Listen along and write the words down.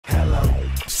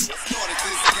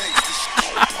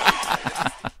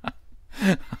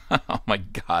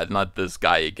God, not this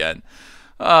guy again.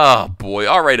 Oh boy.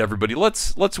 All right, everybody.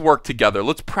 Let's work together.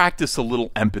 Let's practice a little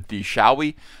empathy, shall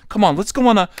we? Come on, let's go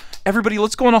on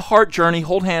a heart journey.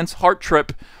 Hold hands, heart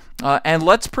trip. And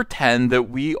let's pretend that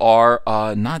we are,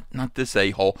 not this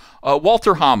a-hole,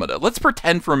 Walter Hamada. Let's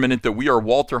pretend for a minute that we are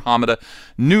Walter Hamada,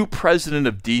 new president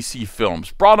of DC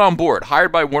Films, brought on board,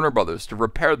 hired by Warner Brothers to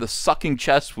repair the sucking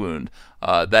chest wound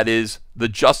that is the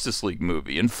Justice League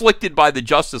movie, inflicted by the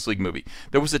Justice League movie.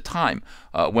 There was a time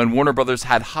when Warner Brothers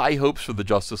had high hopes for the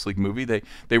Justice League movie.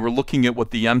 They were looking at what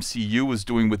the MCU was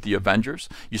doing with the Avengers.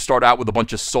 You start out with a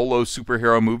bunch of solo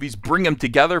superhero movies, bring them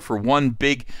together for one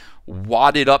big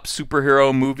wadded up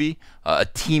superhero movie, a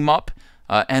team up,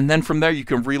 and then from there you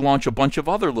can relaunch a bunch of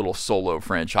other little solo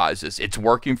franchises. It's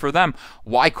working for them.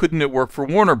 Why couldn't it work for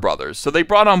Warner Brothers? So they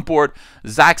brought on board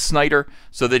Zack Snyder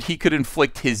so that he could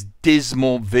inflict his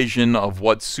dismal vision of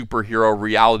what superhero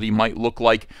reality might look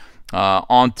like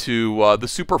onto the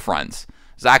Super Friends.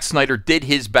 Zack Snyder did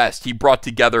his best. He brought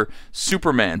together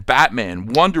Superman, Batman,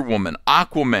 Wonder Woman,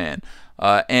 Aquaman,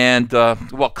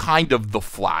 well, kind of The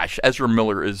Flash. Ezra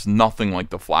Miller is nothing like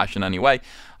The Flash in any way.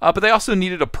 But they also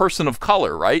needed a person of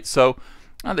color, right? So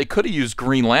they could have used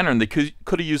Green Lantern. They could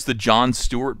have used the Jon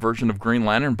Stewart version of Green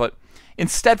Lantern. But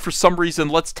instead, for some reason,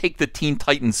 let's take the Teen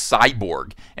Titans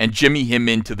Cyborg and jimmy him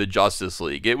into the Justice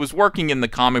League. It was working in the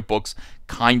comic books,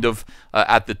 kind of,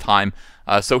 at the time.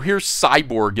 So here's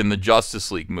Cyborg in the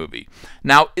Justice League movie.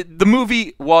 Now, the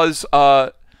movie was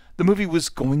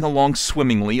going along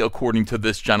swimmingly, according to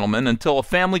this gentleman, until a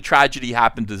family tragedy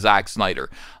happened to Zack Snyder.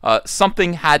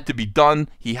 Something had to be done.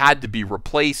 He had to be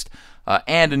replaced.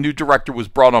 And a new director was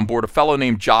brought on board, a fellow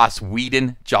named Joss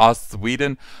Whedon. Joss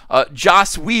Whedon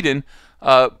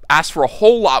asked for a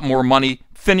whole lot more money,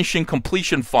 finishing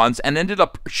completion funds, and ended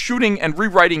up shooting and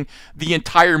rewriting the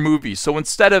entire movie. So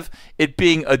instead of it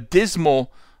being a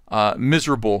dismal,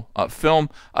 miserable film,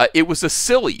 it was a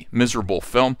silly, miserable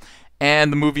film.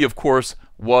 And the movie, of course,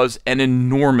 was an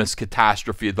enormous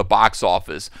catastrophe at the box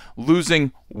office,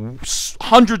 losing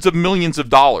hundreds of millions of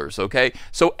dollars, okay?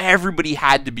 So everybody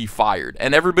had to be fired,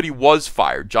 and everybody was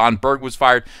fired. John Berg was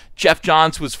fired, Jeff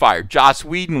Johns was fired, Joss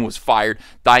Whedon was fired,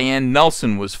 Diane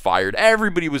Nelson was fired,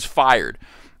 everybody was fired.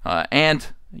 And,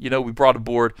 you know, we brought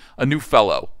aboard a new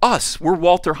fellow. Us, we're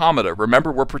Walter Hamada.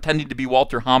 Remember, we're pretending to be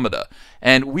Walter Hamada.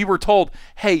 And we were told,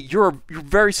 hey, you're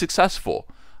very successful.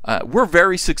 We're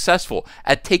very successful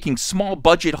at taking small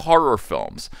budget horror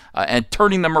films and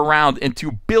turning them around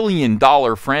into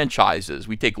billion-dollar franchises.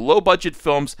 We take low budget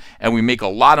films and we make a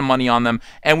lot of money on them,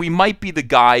 and we might be the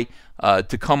guy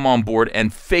to come on board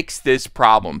and fix this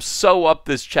problem, sew up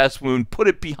this chest wound, put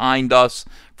it behind us,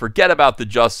 forget about the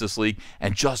Justice League,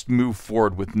 and just move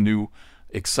forward with new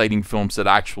exciting films that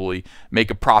actually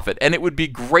make a profit. And it would be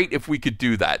great if we could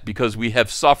do that, because we have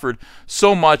suffered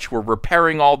so much. We're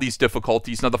repairing all these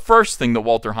difficulties. Now, the first thing that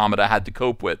Walter Hamada had to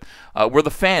cope with were the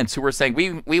fans who were saying,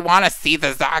 we want to see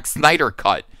the Zack Snyder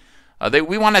cut.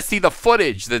 We want to see the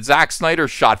footage that Zack Snyder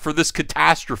shot for this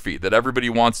catastrophe that everybody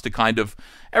wants to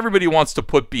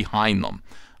put behind them.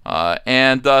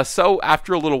 So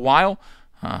after a little while,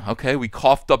 okay, we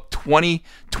coughed up $20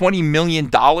 million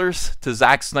to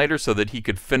Zack Snyder so that he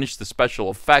could finish the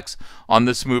special effects on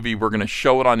this movie. We're going to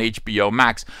show it on HBO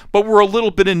Max. But we're a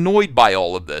little bit annoyed by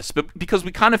all of this, because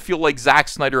we kind of feel like Zack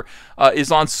Snyder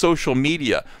is on social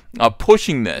media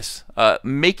pushing this,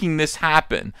 making this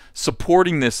happen,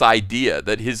 supporting this idea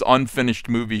that his unfinished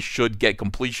movie should get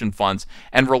completion funds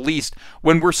and released,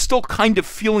 when we're still kind of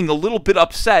feeling a little bit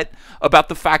upset about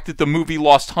the fact that the movie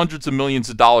lost hundreds of millions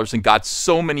of dollars and got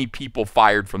so many people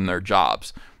fired from their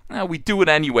jobs. We do it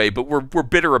anyway, but we're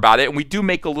bitter about it, and we do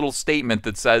make a little statement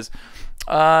that says,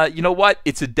 you know what?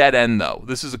 It's a dead end, though.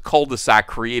 This is a cul-de-sac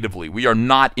creatively. We are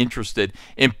not interested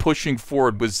in pushing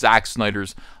forward with Zack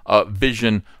Snyder's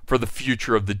vision for the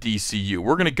future of the DCU.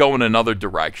 We're going to go in another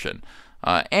direction.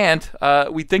 And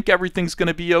we think everything's going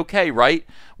to be okay, right?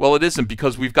 Well, it isn't,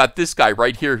 because we've got this guy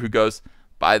right here who goes,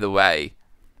 by the way,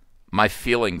 my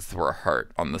feelings were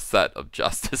hurt on the set of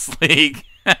Justice League.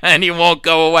 And he won't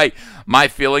go away. My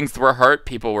feelings were hurt.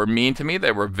 People were mean to me.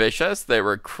 They were vicious. They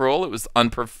were cruel. It was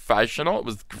unprofessional. It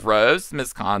was gross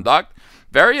misconduct.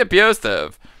 Very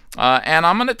abusive. And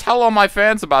I'm going to tell all my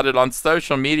fans about it on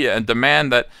social media and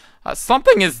demand that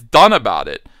something is done about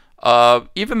it.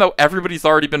 Even though everybody's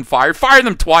already been fired, fire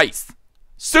them twice.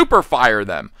 Super fire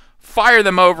them. Fire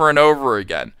them over and over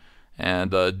again.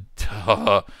 And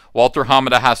Walter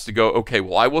Hamada has to go, okay,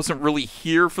 well, I wasn't really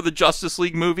here for the Justice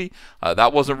League movie.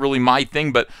 That wasn't really my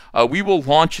thing, but we will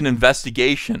launch an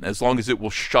investigation as long as it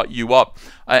will shut you up.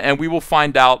 And we will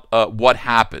find out what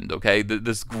happened, okay?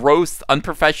 This gross,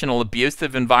 unprofessional,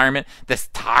 abusive environment, this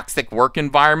toxic work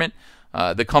environment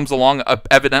that comes along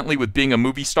evidently with being a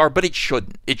movie star, but it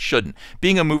shouldn't. It shouldn't.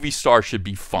 Being a movie star should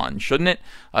be fun, shouldn't it?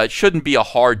 It shouldn't be a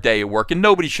hard day at work, and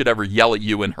nobody should ever yell at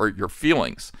you and hurt your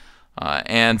feelings.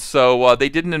 And so they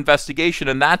did an investigation,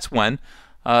 and that's when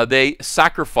they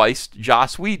sacrificed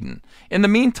Joss Whedon. In the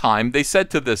meantime, they said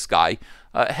to this guy,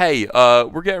 hey,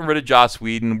 we're getting rid of Joss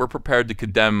Whedon. We're prepared to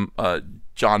condemn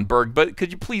John Berg, but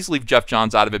could you please leave Jeff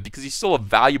Johns out of it, because he's still a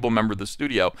valuable member of the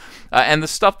studio. And the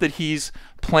stuff that he's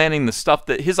planning, the stuff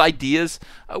that his ideas,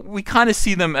 we kind of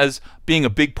see them as being a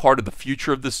big part of the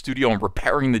future of the studio and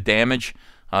repairing the damage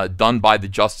done by the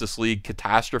Justice League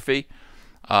catastrophe.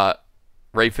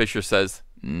 Ray Fisher says,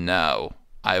 no,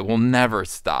 I will never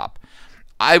stop.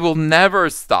 I will never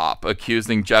stop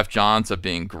accusing Jeff Johns of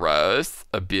being gross,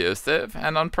 abusive,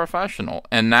 and unprofessional.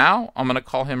 And now I'm going to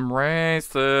call him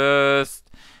racist.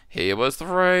 He was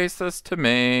racist to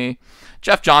me.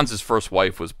 Jeff Johns' first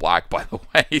wife was black, by the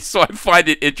way, so I find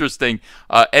it interesting.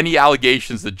 Any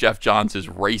allegations that Jeff Johns is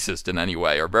racist in any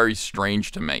way are very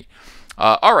strange to me.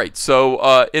 All right,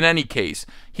 so in any case,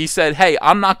 he said, hey,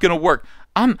 I'm not going to work.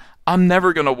 I'm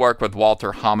never going to work with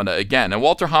Walter Hamada again. And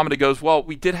Walter Hamada goes, well,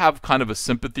 we did have kind of a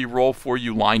sympathy role for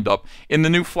you lined up in the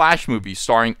new Flash movie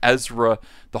starring the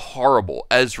horrible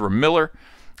Ezra Miller.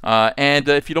 And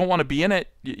if you don't want to be in it,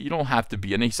 you don't have to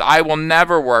be in it. He said, I will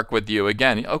never work with you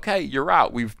again. Okay, you're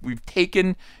out. We've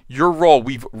taken your role.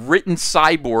 We've written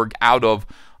Cyborg out of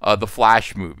the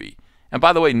Flash movie. And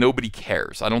by the way, nobody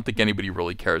cares. I don't think anybody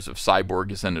really cares if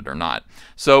Cyborg is in it or not.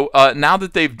 So now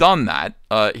that they've done that,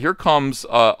 here comes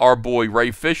our boy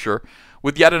Ray Fisher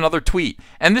with yet another tweet.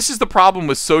 And this is the problem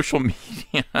with social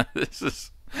media. This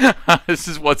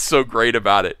is what's so great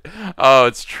about it. Oh,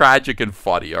 it's tragic and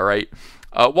funny, all right?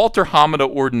 Walter Hamada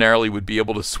ordinarily would be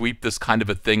able to sweep this kind of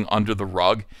a thing under the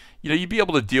rug. You know, you'd be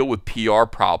able to deal with PR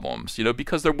problems, you know,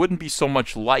 because there wouldn't be so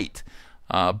much light.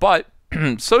 But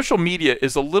social media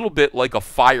is a little bit like a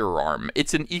firearm.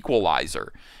 It's an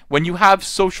equalizer. When you have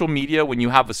social media, when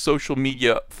you have a social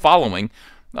media following,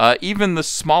 even the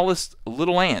smallest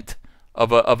little ant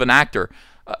of an actor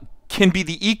can be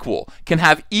the equal, can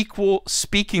have equal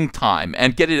speaking time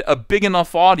and get a big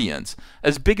enough audience,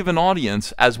 as big of an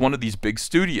audience as one of these big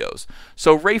studios.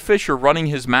 So Ray Fisher running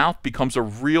his mouth becomes a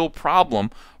real problem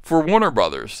for Warner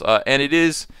Brothers, and it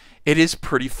is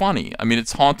pretty funny. I mean,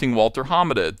 it's haunting Walter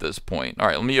Hamada at this point. All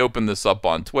right, let me open this up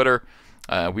on Twitter.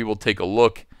 We will take a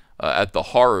look at the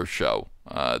horror show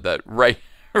that Ray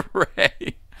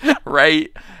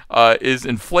is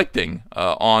inflicting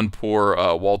on poor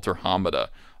Walter Hamada.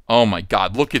 Oh my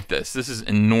God, look at this. This is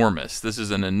enormous. This is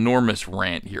an enormous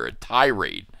rant here, a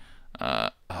tirade.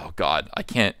 Oh God, I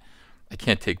can't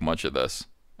take much of this.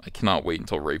 I cannot wait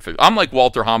until Ray Fisher. I'm like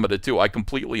Walter Hamada too. I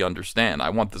completely understand.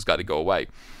 I want this guy to go away.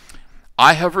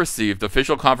 I have received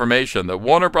official confirmation that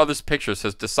Warner Brothers Pictures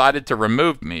has decided to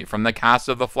remove me from the cast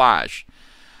of The Flash.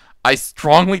 I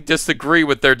strongly disagree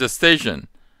with their decision,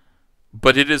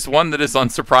 but it is one that is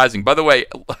unsurprising. By the way,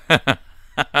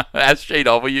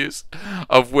 SJWs,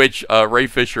 of which Ray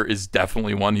Fisher is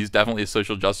definitely one. He's definitely a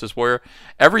social justice warrior.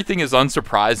 Everything is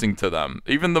unsurprising to them.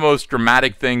 Even the most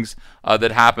dramatic things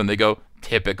that happen, they go,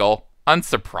 typical,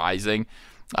 unsurprising.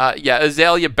 Yeah,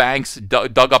 Azalea Banks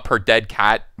dug up her dead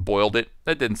cat, boiled it.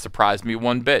 That didn't surprise me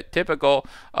one bit. Typical.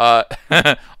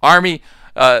 Army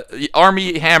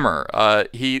Hammer.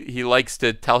 He likes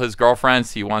to tell his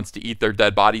girlfriends he wants to eat their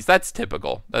dead bodies. That's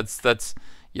typical. That's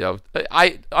you know,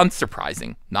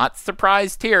 unsurprising. Not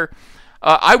surprised here.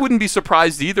 I wouldn't be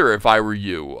surprised either if I were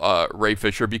you, Ray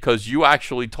Fisher, because you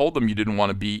actually told them you didn't want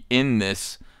to be in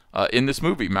this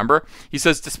movie, remember? He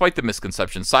says, despite the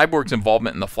misconception, Cyborg's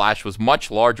involvement in The Flash was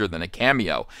much larger than a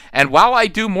cameo. And while I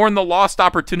do mourn the lost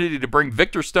opportunity to bring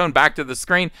Victor Stone back to the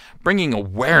screen, bringing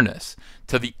awareness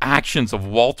to the actions of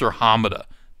Walter Hamada,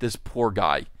 this poor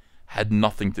guy, had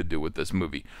nothing to do with this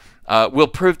movie, will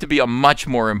prove to be a much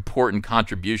more important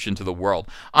contribution to the world.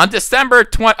 On December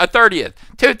 30th,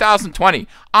 2020,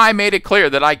 I made it clear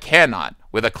that I cannot,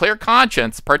 with a clear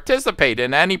conscience, participate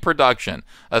in any production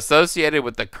associated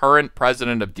with the current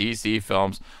president of DC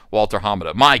Films, Walter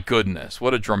Hamada. My goodness,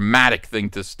 what a dramatic thing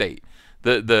to state.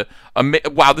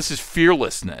 Wow, this is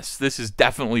fearlessness. This is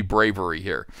definitely bravery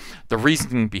here. The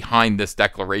reasoning behind this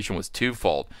declaration was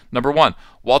twofold. Number one,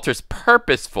 Walter's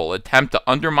purposeful attempt to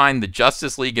undermine the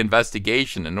Justice League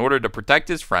investigation in order to protect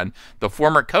his friend, the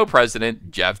former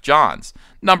co-president, Jeff Johns.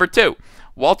 Number two,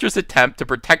 Walter's attempt to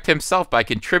protect himself by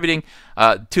contributing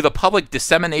to the public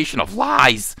dissemination of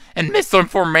lies and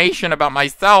misinformation about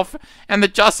myself and the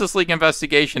Justice League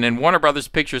investigation in Warner Brothers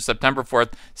Pictures' September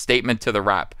 4th statement to the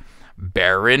Wrap.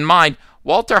 Bear in mind,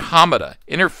 Walter Hamada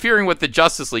interfering with the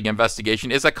Justice League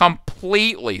investigation is a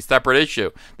completely separate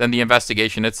issue than the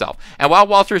investigation itself. And while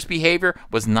Walter's behavior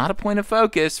was not a point of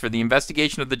focus for the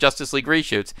investigation of the Justice League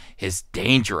reshoots, his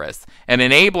dangerous and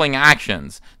enabling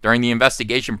actions during the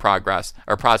investigation process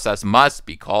must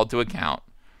be called to account.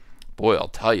 Boy, I'll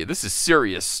tell you, this is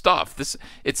serious stuff.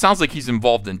 It sounds like he's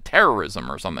involved in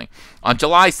terrorism or something. On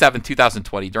July 7,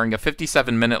 2020, during a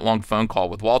 57-minute-long phone call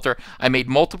with Walter, I made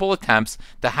multiple attempts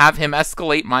to have him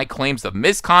escalate my claims of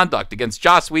misconduct against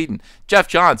Joss Whedon, Jeff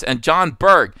Johns, and John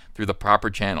Berg through the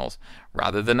proper channels.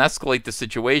 Rather than escalate the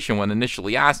situation when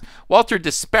initially asked, Walter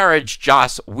disparaged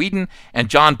Joss Whedon and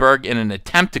John Berg in an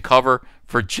attempt to cover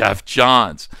for Jeff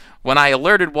Johns. When I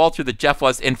alerted Walter that Jeff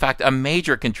was, in fact, a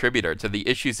major contributor to the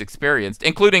issues experienced,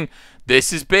 including,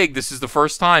 this is big, this is the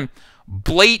first time,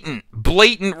 blatant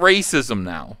racism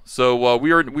now. So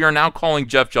we are now calling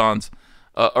Jeff Johns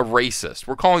a racist.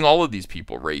 We're calling all of these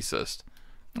people racist.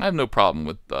 I have no problem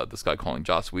with this guy calling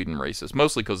Joss Whedon racist,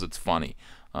 mostly because it's funny.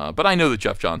 But I know that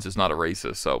Jeff Johns is not a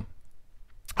racist, so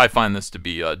I find this to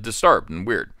be disturbed and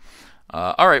weird.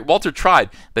 All right, Walter tried,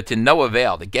 but to no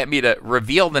avail, to get me to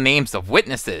reveal the names of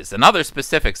witnesses and other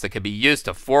specifics that could be used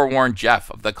to forewarn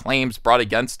Jeff of the claims brought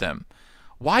against him.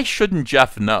 Why shouldn't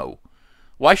Jeff know?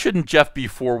 Why shouldn't Jeff be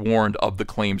forewarned of the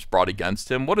claims brought against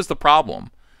him? What is the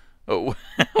problem?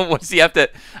 What does he have to...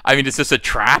 I mean, is this a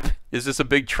trap? Is this a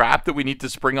big trap that we need to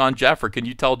spring on Jeff? Or can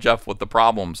you tell Jeff what the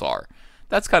problems are?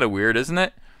 That's kind of weird, isn't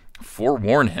it?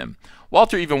 Forewarn him.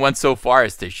 Walter even went so far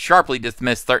as to sharply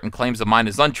dismiss certain claims of mine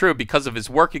as untrue because of his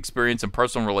work experience and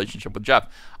personal relationship with Jeff.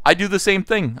 I do the same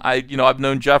thing. I've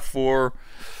known Jeff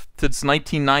since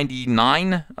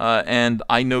 1999, and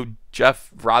I know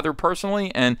Jeff rather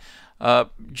personally, and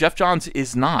Jeff Johns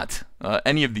is not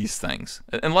any of these things.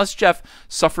 Unless Jeff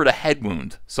suffered a head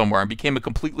wound somewhere and became a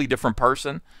completely different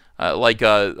person, like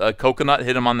a coconut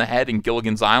hit him on the head in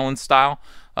Gilligan's Island style,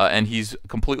 and he's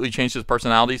completely changed his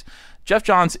personalities. Jeff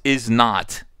Johns is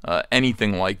not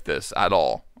anything like this at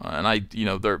all. And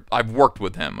I've worked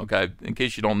with him, okay? In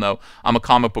case you don't know, I'm a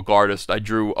comic book artist. I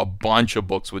drew a bunch of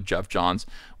books with Jeff Johns.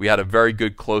 We had a very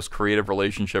good, close, creative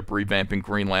relationship revamping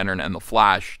Green Lantern and The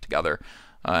Flash together.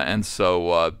 And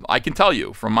so I can tell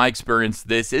you, from my experience,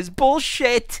 this is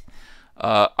bullshit.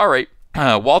 All right.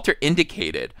 Walter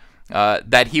indicated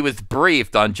that he was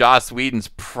briefed on Joss Whedon's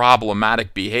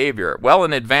problematic behavior well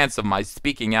in advance of my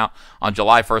speaking out on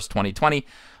July 1st, 2020.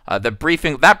 That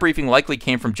briefing likely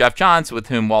came from Jeff Johns, with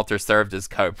whom Walter served as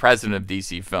co-president of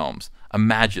DC Films.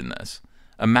 Imagine this.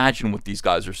 Imagine what these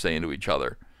guys are saying to each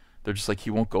other. They're just like, he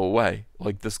won't go away.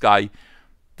 Like, this guy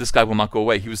will not go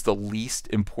away. He was the least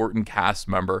important cast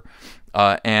member.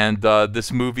 And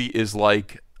this movie is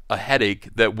like a headache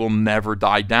that will never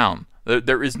die down.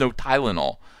 There is no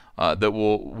Tylenol that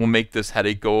will make this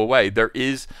headache go away. There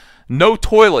is no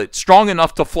toilet strong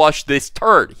enough to flush this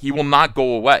turd. He will not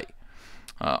go away.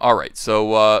 All right,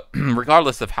 so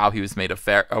regardless of how he was made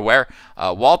aware,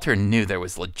 Walter knew there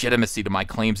was legitimacy to my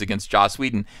claims against Joss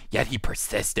Whedon, yet he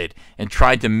persisted and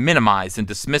tried to minimize and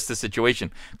dismiss the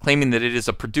situation, claiming that it is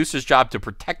a producer's job to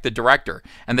protect the director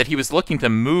and that he was looking to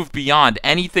move beyond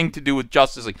anything to do with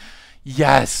Justice League.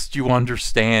 Yes, do you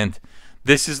understand?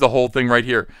 This is the whole thing right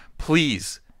here.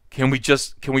 Please, can we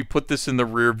put this in the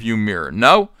rear view mirror?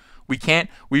 No, we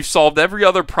can't. We've solved every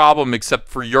other problem except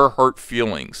for your hurt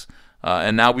feelings.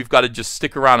 And now we've got to just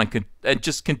stick around and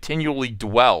just continually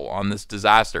dwell on this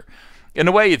disaster. In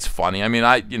a way, it's funny. I mean,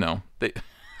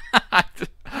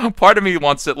 part of me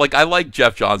wants it. Like, I like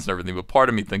Jeff Johns and everything, but part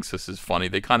of me thinks this is funny.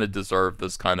 They kind of deserve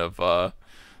this kind of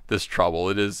this trouble.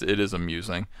 It is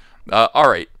amusing. All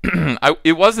right.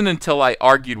 It wasn't until I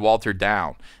argued Walter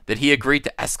down that he agreed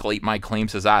to escalate my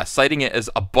claims as asked, citing it as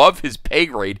above his pay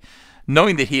grade.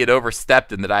 Knowing that he had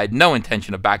overstepped and that I had no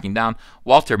intention of backing down,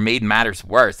 Walter made matters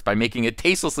worse by making a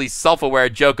tastelessly self-aware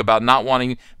joke about not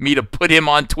wanting me to put him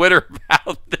on Twitter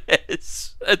about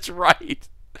this. That's right.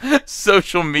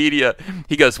 Social media.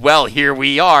 He goes, well, here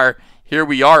we are. Here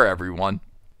we are, everyone.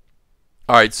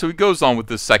 All right, so he goes on with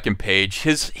the second page.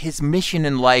 His mission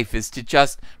in life is to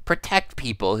just protect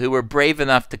people who were brave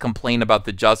enough to complain about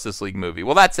the Justice League movie.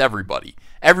 Well, that's everybody.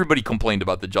 Everybody complained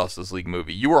about the Justice League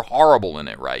movie. You were horrible in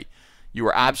it, right? You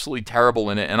were absolutely terrible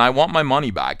in it, and I want my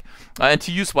money back. And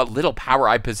to use what little power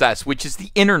I possess, which is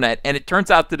the internet, and it turns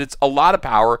out that it's a lot of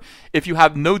power if you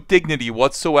have no dignity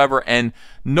whatsoever and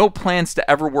no plans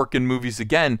to ever work in movies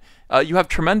again. You have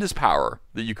tremendous power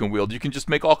that you can wield. You can just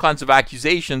make all kinds of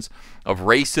accusations of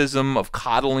racism, of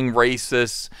coddling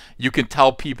racists. You can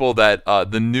tell people that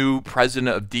the new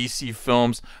president of DC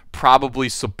Films probably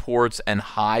supports and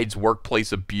hides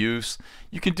workplace abuse.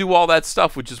 You can do all that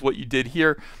stuff, which is what you did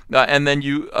here. And then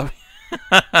you...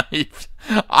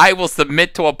 I will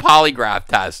submit to a polygraph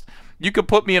test. You can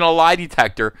put me in a lie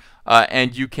detector,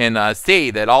 and you can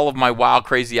say that all of my wild,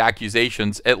 crazy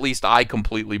accusations, at least I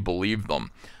completely believe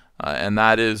them. And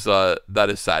that is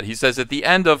sad. He says, at the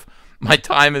end of my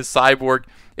time as Cyborg,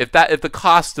 if the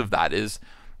cost of that is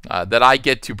that I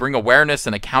get to bring awareness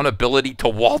and accountability to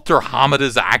Walter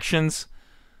Hamada's actions,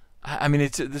 I mean,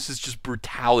 this is just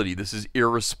brutality. This is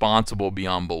irresponsible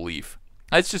beyond belief.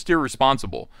 It's just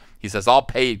irresponsible. He says, I'll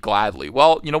pay it gladly.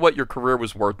 Well, you know what? Your career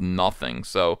was worth nothing.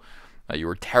 So you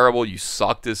were terrible. You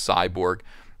sucked as Cyborg.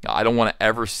 I don't want to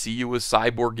ever see you as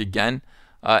Cyborg again.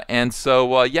 And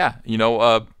so, yeah, you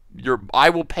know, I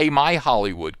will pay my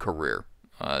Hollywood career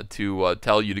to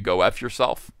tell you to go F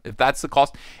yourself. If that's the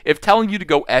cost. If telling you to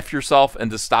go F yourself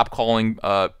and to stop calling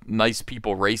nice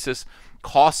people racist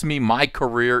cost me my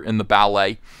career in the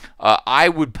ballet, I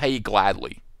would pay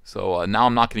gladly. So now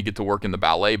I'm not going to get to work in the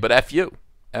ballet, but F you.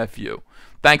 F you.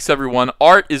 Thanks, everyone.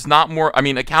 Art is not more... I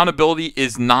mean, accountability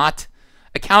is not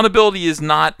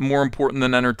more important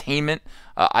than entertainment.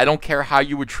 I don't care how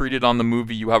you would treat it on the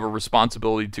movie. You have a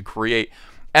responsibility to create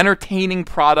entertaining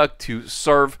product to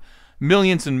serve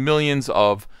millions and millions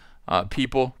of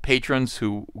people, patrons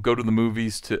who go to the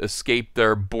movies to escape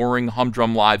their boring,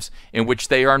 humdrum lives in which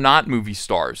they are not movie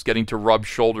stars, getting to rub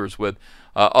shoulders with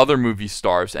other movie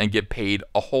stars and get paid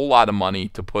a whole lot of money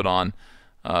to put on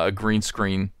a green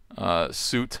screen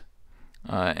suit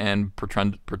and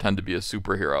pretend to be a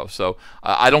superhero. So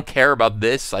I don't care about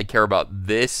this. I care about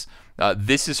this.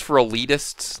 This is for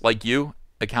elitists like you.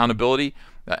 Accountability.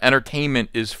 Entertainment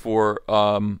is for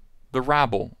the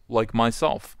rabble like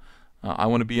myself. I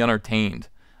want to be entertained.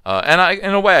 And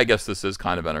in a way, I guess this is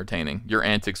kind of entertaining. Your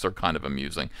antics are kind of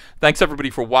amusing. Thanks,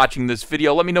 everybody, for watching this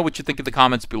video. Let me know what you think in the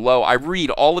comments below. I read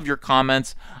all of your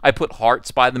comments. I put hearts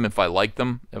by them if I like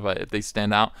them, if they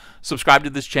stand out. Subscribe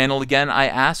to this channel again, I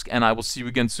ask, and I will see you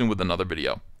again soon with another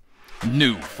video.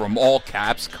 New from All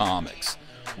Caps Comics.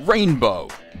 Rainbow,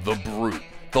 the Brute,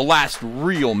 the last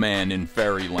real man in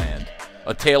fairyland.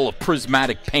 A tale of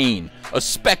prismatic pain, a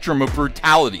spectrum of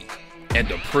brutality, and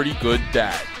a pretty good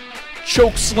dad.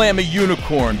 Choke slam a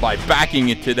unicorn by backing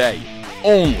it today,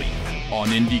 only on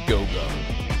Indiegogo.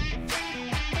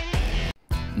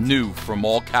 New from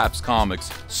All Caps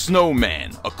Comics,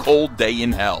 Snowman, A Cold Day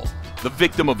in Hell. The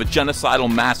victim of a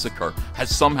genocidal massacre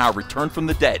has somehow returned from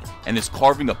the dead and is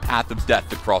carving a path of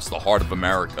death across the heart of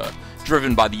America.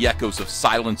 Driven by the echoes of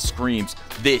silent screams,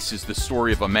 this is the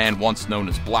story of a man once known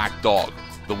as Black Dog,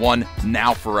 the one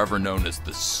now forever known as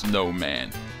the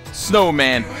Snowman.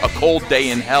 Snowman, A Cold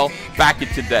Day in Hell, back it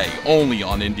today, only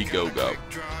on Indiegogo.